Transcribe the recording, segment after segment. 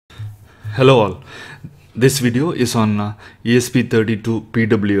Hello all. This video is on ESP32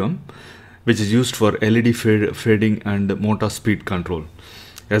 Pwm, which is used for LED fading and motor speed control.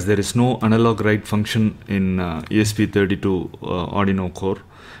 As there is no analogWrite function in ESP32 Arduino core,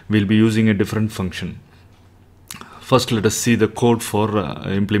 we'll be using a different function. First, let us see the code for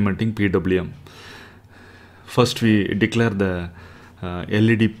implementing PWM. First, we declare the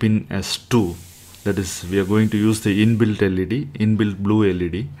LED pin as 2. That is, we are going to use the inbuilt LED, inbuilt blue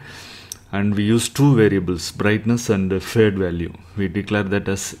LED. And we use two variables, brightness and fade value. We declare that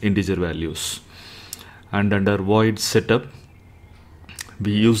as integer values. And under void setup,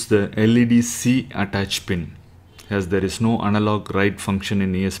 we use the ledcAttachPin. As there is no analogWrite function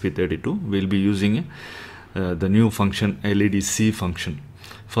in ESP32, we'll be using the new function ledc function.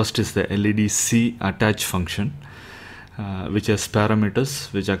 First is the ledcAttach function, which has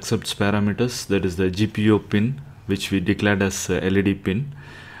parameters, which accepts parameters. That is the GPIO pin, which we declared as LED pin,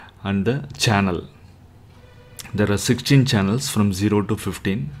 and the channel. There are 16 channels from 0 to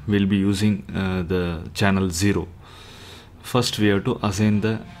 15. We'll be using the channel 0. First, we have to assign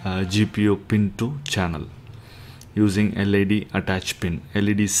the GPIO pin to channel using ledcAttachPin,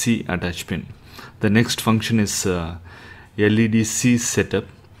 ledcAttachPin. The next function is ledcSetup,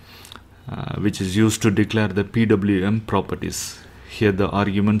 which is used to declare the PWM properties. Here the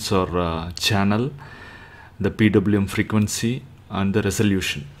arguments are channel, the PWM frequency, and the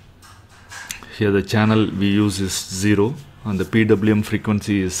resolution. Here the channel we use is 0 and the PWM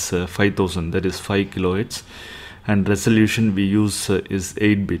frequency is 5000, that is 5 kHz, and resolution we use is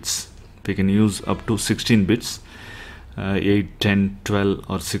 8 bits. We can use up to 16 bits, 8, 10, 12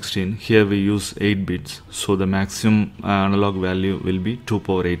 or 16. Here we use 8 bits, so the maximum analog value will be 2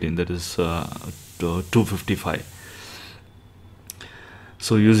 power 18, that is 255.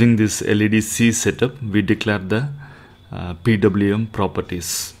 So using this ledc setup, we declare the PWM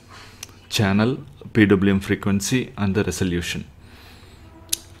properties: channel, PWM frequency, and the resolution.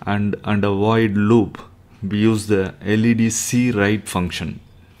 And under void loop, we use the ledcWrite function,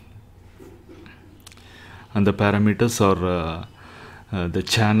 and the parameters are the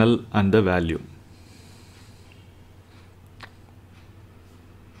channel and the value.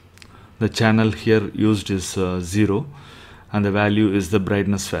 The channel here used is 0 and the value is the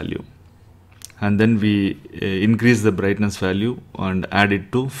brightness value. And then we increase the brightness value and add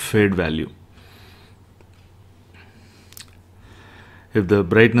it to fade value. If the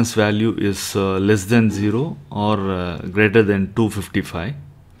brightness value is less than 0 or greater than 255,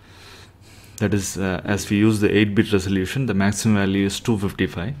 that is, as we use the 8-bit resolution, the maximum value is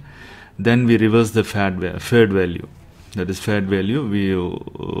 255, then we reverse the fade value. That is, fade value, we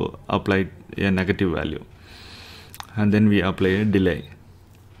apply a negative value, and then we apply a delay.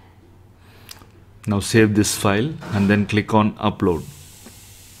 Now save this file and then click on upload.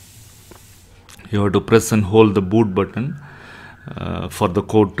 You have to press and hold the boot button for the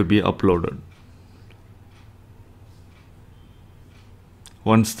code to be uploaded.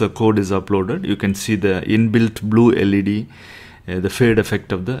 Once the code is uploaded, you can see the inbuilt blue LED, the fade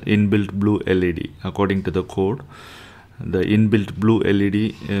effect of the inbuilt blue LED. According to the code, the inbuilt blue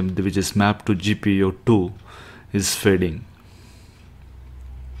LED, which is mapped to GPIO2, is fading.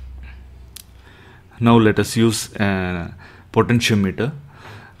 Now let us use a potentiometer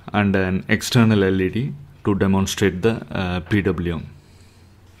and an external LED to demonstrate the PWM.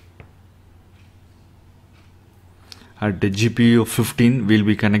 At the GPIO 15, we will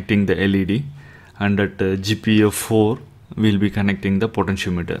be connecting the LED, and at GPIO 4, we will be connecting the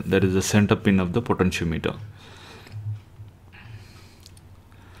potentiometer. That is the center pin of the potentiometer.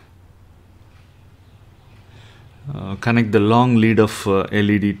 Connect the long lead of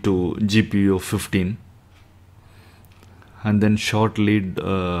LED to GPIO 15, and then short lead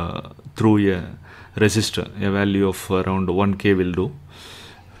through a resistor. A value of around 1K will do,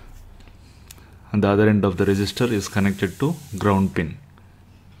 and the other end of the resistor is connected to ground pin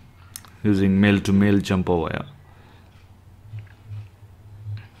using male to male jumper wire.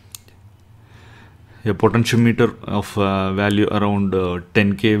 A potentiometer of value around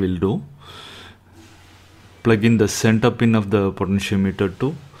 10K will do. Plug in the center pin of the potentiometer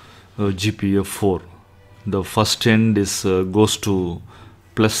to GPIO 4. The first end is goes to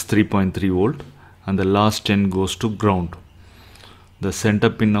plus 3.3 volt and the last end goes to ground. The center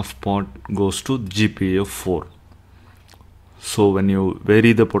pin of pot goes to GPIO 4. So when you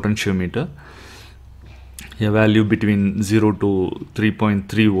vary the potentiometer, a value between 0 to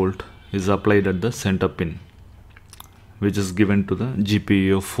 3.3 volt is applied at the center pin, which is given to the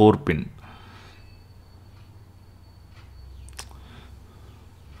GPIO 4 pin.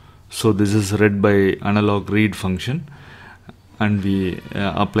 So this is read by analog read function, and we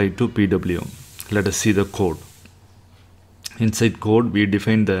apply to PWM. Let us see the code. Inside code, we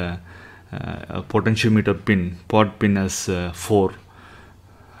define the potentiometer pin, pot pin as 4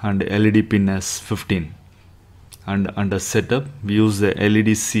 and LED pin as 15. And under setup, we use the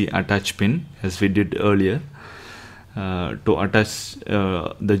ledcAttachPin as we did earlier to attach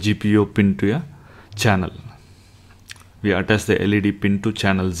the GPIO pin to a channel. We attach the LED pin to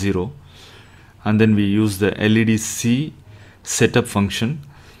channel 0, and then we use the ledcSetup function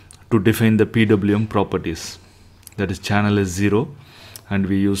to define the PWM properties. That is, channel is 0 and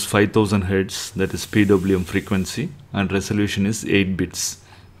we use 5000 Hz, that is PWM frequency, and resolution is 8 bits.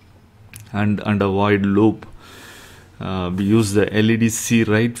 And under void loop, we use the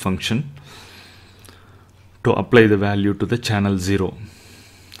ledcWrite function to apply the value to the channel 0.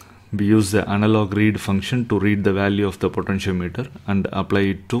 We use the analogRead function to read the value of the potentiometer and apply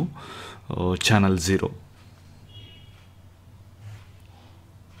it to channel 0.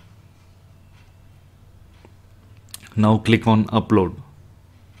 Now click on upload.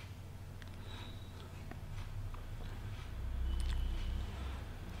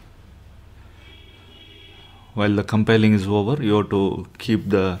 While the compiling is over, you have to keep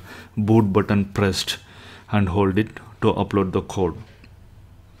the boot button pressed and hold it to upload the code.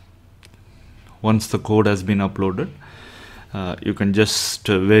 Once the code has been uploaded, you can just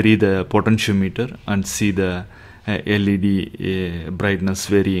vary the potentiometer and see the LED brightness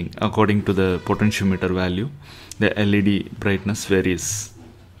varying according to the potentiometer value. The LED brightness varies.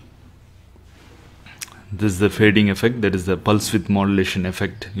 This is the fading effect, that is the pulse width modulation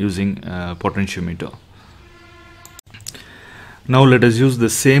effect using potentiometer. Now let us use the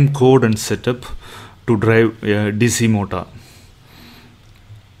same code and setup to drive a DC motor.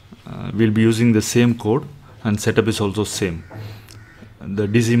 We'll be using the same code and setup is also same. The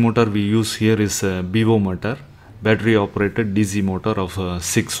DC motor we use here is a BO motor, battery operated DC motor of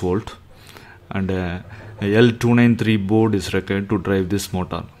 6 volt, and a L293 board is required to drive this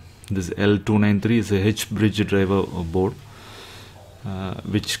motor. This L293 is a H-bridge driver board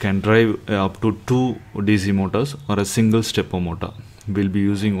which can drive up to 2 DC motors or a single stepper motor. We'll be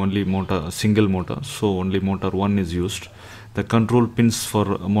using only single motor, so only motor 1 is used. The control pins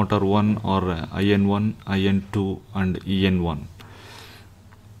for motor 1 are IN1, IN2 and EN1.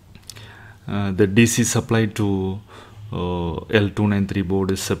 The DC supply to L293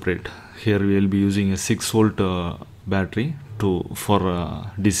 board is separate. Here we will be using a 6 volt battery for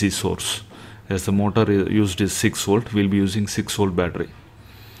DC source. As the motor used is 6 volt, we will be using 6 volt battery.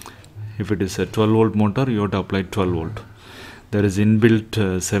 If it is a 12 volt motor, you have to apply 12 volt. There is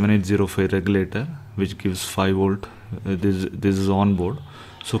inbuilt 7805 regulator which gives 5 volt. This is on board.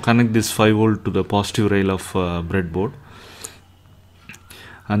 So connect this 5 volt to the positive rail of breadboard,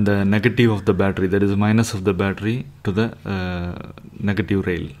 and the negative of the battery, that is minus of the battery, to the negative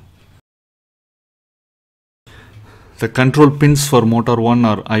rail. The control pins for motor 1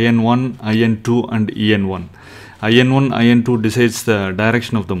 are IN1, IN2 and EN1. IN1, IN2 decides the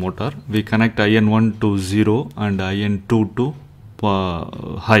direction of the motor. We connect IN1 to 0 and IN2 to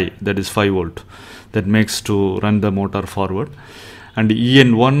high, that is 5 volt. That makes to run the motor forward. And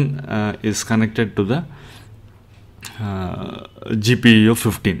EN1 is connected to the GPIO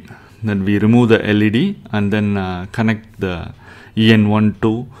 15. Then we remove the LED and then connect the EN1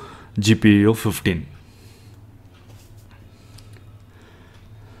 to GPIO 15.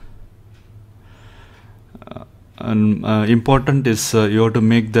 Important is you have to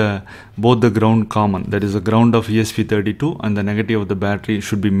make both the ground common, that is the ground of ESP32 and the negative of the battery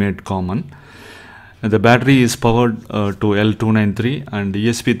should be made common. The battery is powered to L293 and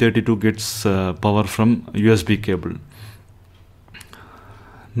ESP32 gets power from USB cable.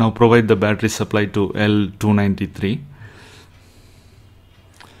 Now provide the battery supply to L293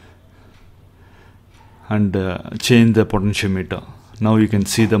 and change the potentiometer. Now you can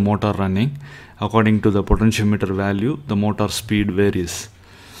see the motor running. According to the potentiometer value, the motor speed varies.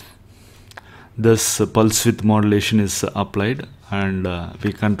 Thus pulse width modulation is applied and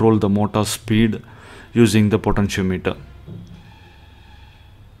we control the motor speed using the potentiometer.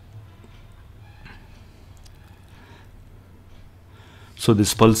 So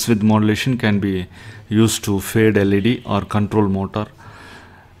this pulse width modulation can be used to fade LED or control motor.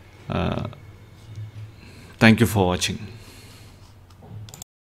 Thank you for watching.